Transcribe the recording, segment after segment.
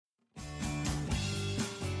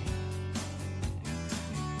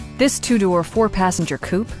This two-door, four-passenger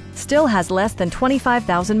coupe still has less than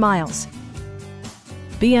 25,000 miles.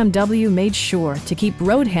 BMW made sure to keep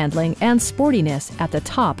road handling and sportiness at the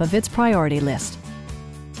top of its priority list.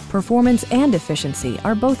 Performance and efficiency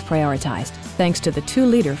are both prioritized thanks to the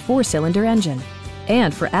 2-liter 4-cylinder engine.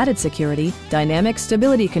 And for added security, dynamic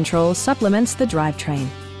stability control supplements the drivetrain.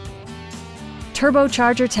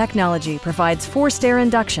 Turbocharger technology provides forced air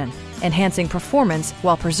induction, enhancing performance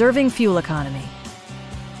while preserving fuel economy.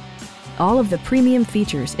 All of the premium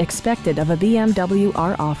features expected of a BMW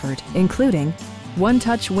are offered, including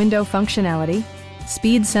one-touch window functionality,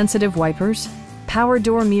 speed-sensitive wipers, power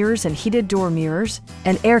door mirrors and heated door mirrors,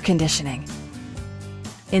 and air conditioning.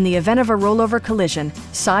 In the event of a rollover collision,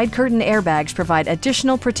 side curtain airbags provide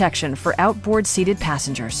additional protection for outboard seated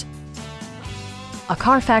passengers. A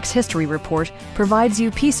Carfax history report provides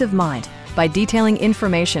you peace of mind by detailing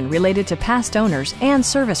information related to past owners and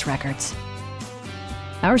service records.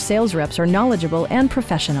 Our sales reps are knowledgeable and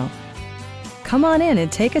professional. Come on in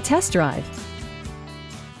and take a test drive.